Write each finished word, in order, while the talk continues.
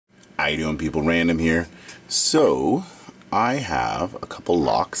How you doing, people? Random here. So I have a couple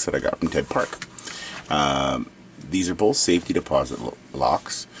locks that I got from Ted Park. These are both safety deposit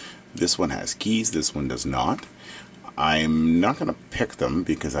locks. This one has keys, this one does not. I'm not going to pick them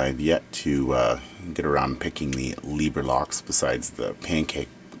because I've yet to get around picking the lever locks besides the pancake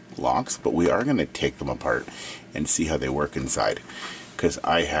locks, but we are going to take them apart and see how they work inside, because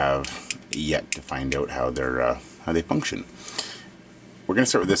I have yet to find out how they function. We're going to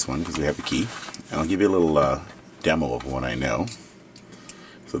start with this one because we have the key, and I'll give you a little demo of what I know.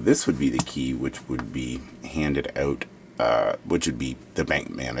 So this would be the key, which would be handed out, which would be the bank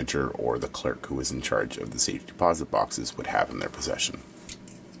manager or the clerk who is in charge of the safety deposit boxes would have in their possession.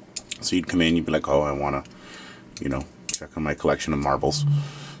 So you'd come in, you'd be like, oh, I want to, check on my collection of marbles.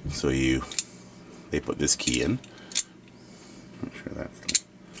 So they put this key in. Make sure that's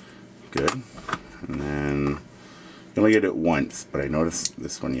good. And then you only get it once, but I noticed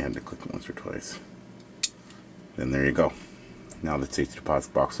this one you had to click it once or twice. Then there you go. Now the safety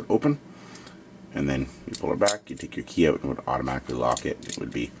deposit box would open, and then you pull it back, you take your key out, and it would automatically lock it. It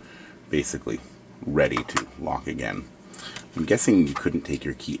would be basically ready to lock again. I'm guessing you couldn't take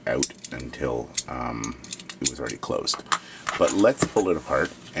your key out until it was already closed. But let's pull it apart,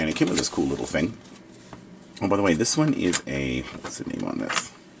 and it came with this cool little thing. Oh, by the way, this one is a, what's the name on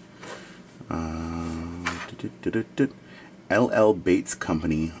this? LL Bates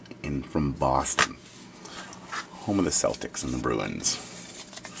Company from Boston, home of the Celtics and the Bruins.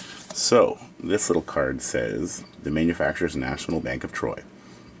 So this little card says the manufacturer's National Bank of Troy,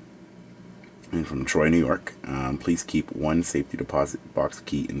 and from Troy, New York. Please keep one safety deposit box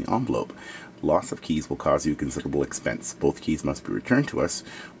key in the envelope. Loss of keys will cause you considerable expense. Both keys must be returned to us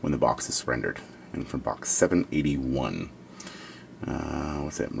when the box is surrendered. And from box 781,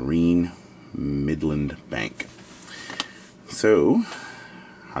 what's that? Marine Midland Bank. So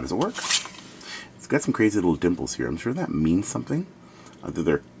how does it work? It's got some crazy little dimples here. I'm sure that means something.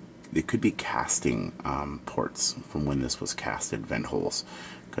 They could be casting ports from when this was casted, vent holes,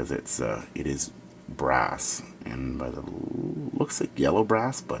 because it is brass, and by the looks like yellow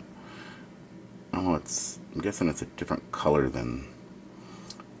brass, but I'm guessing it's a different color than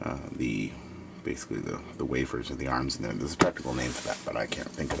basically the wafers or the arms in there. There's a technical name for that, but I can't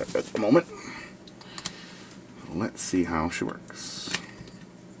think of it at the moment. Let's see how she works.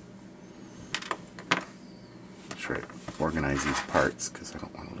 Try to organize these parts because I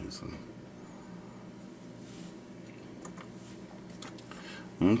don't want to lose them.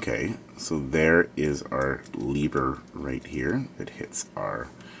 Okay, so there is our lever right here that hits our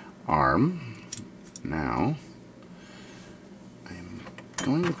arm. Now I'm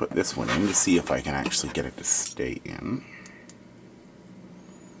going to put this one in to see if I can actually get it to stay in.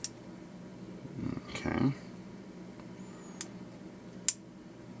 Okay.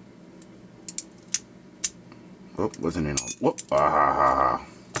 Whoop, wasn't in. Whoop! Ah!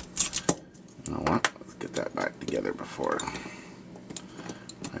 You know what? Let's get that back together before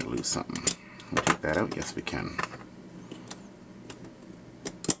I lose something. Can we take that out? Yes, we can.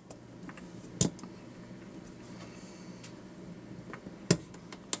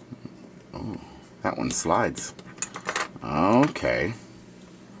 Oh, that one slides. Okay.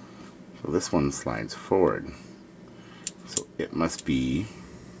 So this one slides forward. So it must be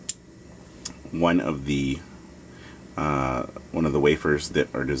one of the wafers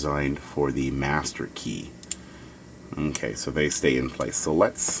that are designed for the master key. Okay, so they stay in place. So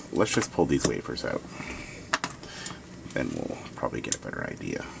let's just pull these wafers out. Then we'll probably get a better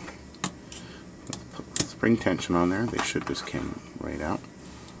idea. Let's put the spring tension on there. They should just come right out.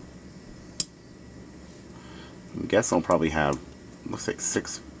 I guess I'll probably have, looks like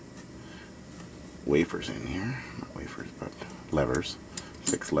 6 wafers in here. Not wafers, but levers.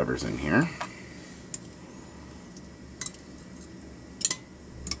 6 levers in here.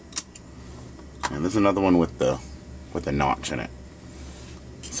 And there's another one with a notch in it.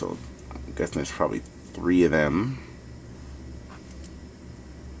 So I'm guessing there's probably 3 of them.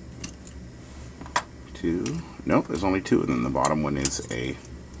 2. Nope, there's only 2, and then the bottom one is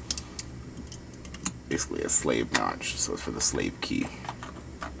basically a slave notch, so it's for the slave key.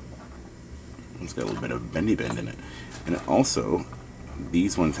 It's got a little bit of bendy bend in it. And it also,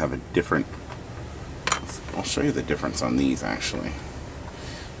 these ones have a different, I'll show you the difference on these actually.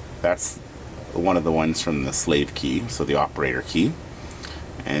 That's one of the ones from the slave key, so the operator key,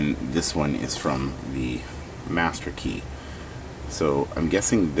 and this one is from the master key. So I'm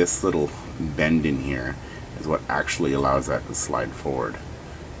guessing this little bend in here is what actually allows that to slide forward.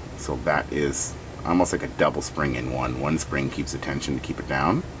 So that is almost like a double spring in one. One spring keeps the tension to keep it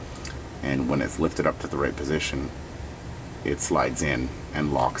down, and when it's lifted up to the right position, it slides in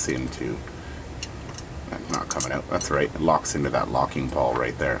and locks into, that's not coming out, that's right, it locks into that locking ball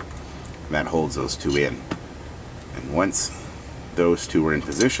right there. And that holds those two in. And once those two are in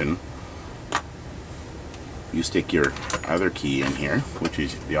position, you stick your other key in here, which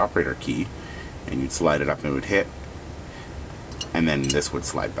is the operator key, and you'd slide it up and it would hit, and then this would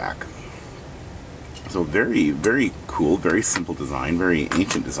slide back. So very, very cool, very simple design, very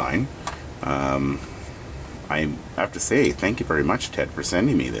ancient design. I have to say, thank you very much, Ted, for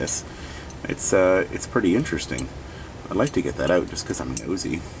sending me this. It's pretty interesting. I'd like to get that out just because I'm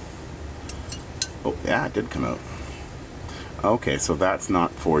nosy. Oh, yeah, it did come out. Okay, so that's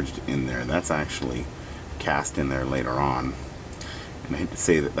not forged in there. That's actually cast in there later on. And I hate to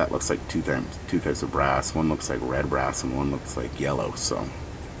say that that looks like two types of brass. One looks like red brass and one looks like yellow, so.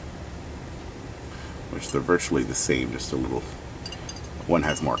 Which they're virtually the same, just a little, one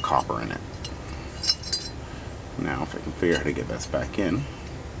has more copper in it. Now if I can figure out how to get this back in,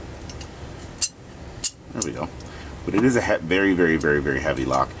 there we go. But it is a very, very, very, very heavy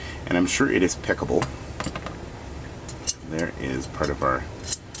lock, and I'm sure it is pickable. There is part of our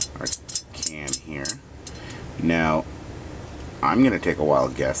can here. Now I'm going to take a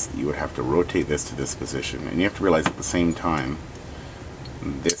wild guess that you would have to rotate this to this position, and you have to realize at the same time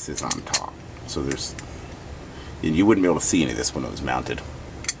this is on top. So there's, and you wouldn't be able to see any of this when it was mounted.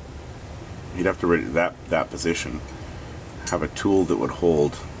 You'd have to ready that position, have a tool that would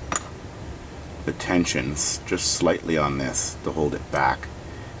hold the tensions just slightly on this to hold it back,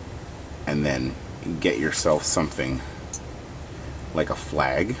 and then get yourself something like a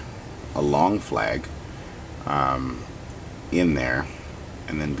flag, a long flag, in there,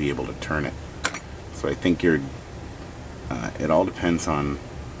 and then be able to turn it. So I think you're, it all depends on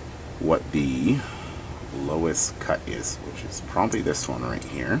what the lowest cut is, which is probably this one right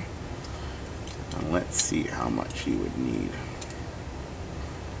here. And let's see how much you would need.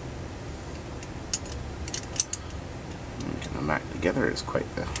 Getting them back together is quite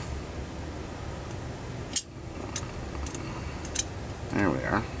the... There we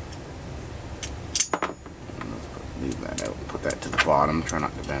are. Let's leave that out and put that to the bottom. Try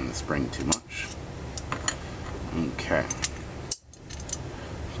not to bend the spring too much. Okay.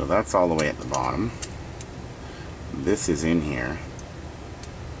 So that's all the way at the bottom. This is in here.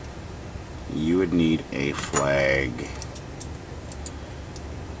 You would need a flag.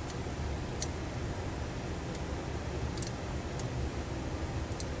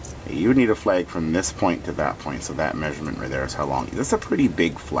 You would need a flag from this point to that point, so that measurement right there is how long. This is a pretty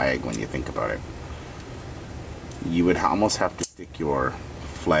big flag when you think about it. You would almost have to stick your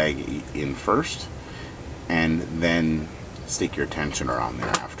flag in first and then stick your tensioner on there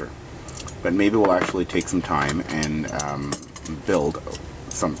after. But maybe we'll actually take some time and build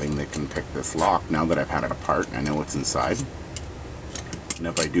something that can pick this lock now that I've had it apart and I know what's inside. And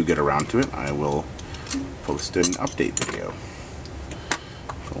if I do get around to it, I will post an update video.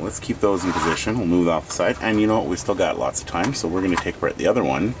 So let's keep those in position. We'll move off the side, and you know what, we still got lots of time, so we're going to take apart the other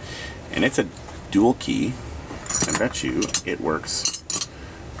one, and it's a dual key. I bet you it works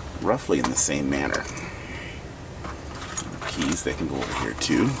roughly in the same manner. Keys, they can go over here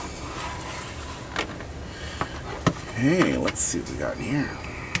too. Okay, let's see what we got in here.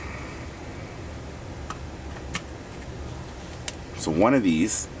 So one of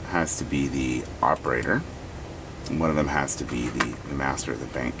these has to be the operator, and one of them has to be the master of the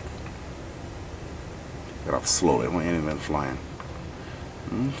bank. Get off slowly, I want any of them flying.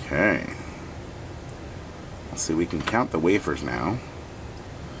 Okay. Let's see, we can count the wafers now.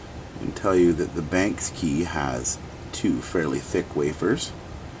 I can tell you that the bank's key has 2 fairly thick wafers,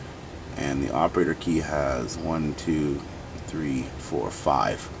 and the operator key has 1, 2, 3, 4,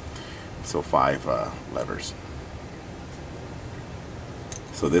 5. So 5 levers.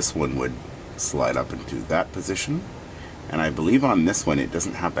 So this one would slide up into that position, and I believe on this one it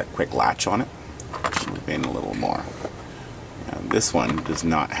doesn't have that quick latch on it. Move in a little more. And this one does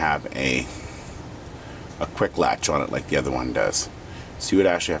not have a quick latch on it like the other one does. So you would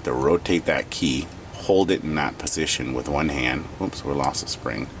actually have to rotate that key, hold it in that position with one hand. Oops, we lost a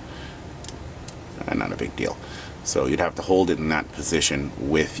spring. Not a big deal. So you'd have to hold it in that position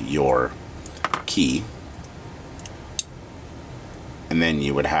with your key, and then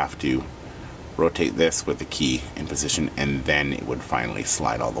you would have to rotate this with the key in position, and then it would finally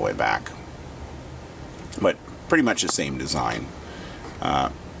slide all the way back. But pretty much the same design.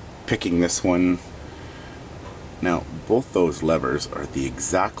 Picking this one, now both those levers are the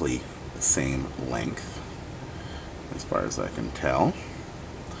exactly the same length as far as I can tell,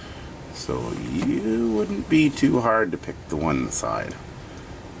 so you wouldn't be too hard to pick the one side.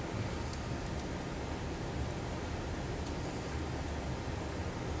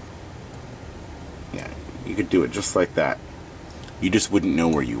 Yeah, you could do it just like that. You just wouldn't know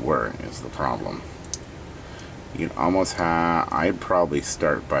where you were, is the problem. You'd almost have... I'd probably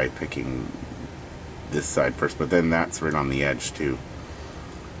start by picking this side first, but then that's right on the edge too.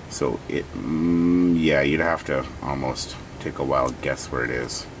 So it... yeah, you'd have to almost take a wild guess where it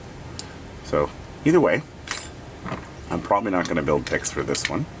is. So, either way, I'm probably not going to build picks for this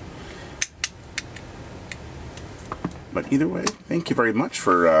one. But either way, thank you very much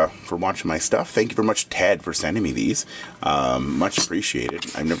for watching my stuff. Thank you very much, Ted, for sending me these. Much appreciated.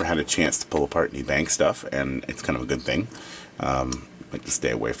 I've never had a chance to pull apart any bank stuff, and it's kind of a good thing. I like to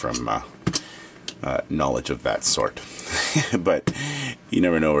stay away from knowledge of that sort. But you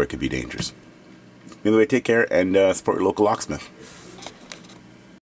never know where it could be dangerous. Either way, take care and support your local locksmith.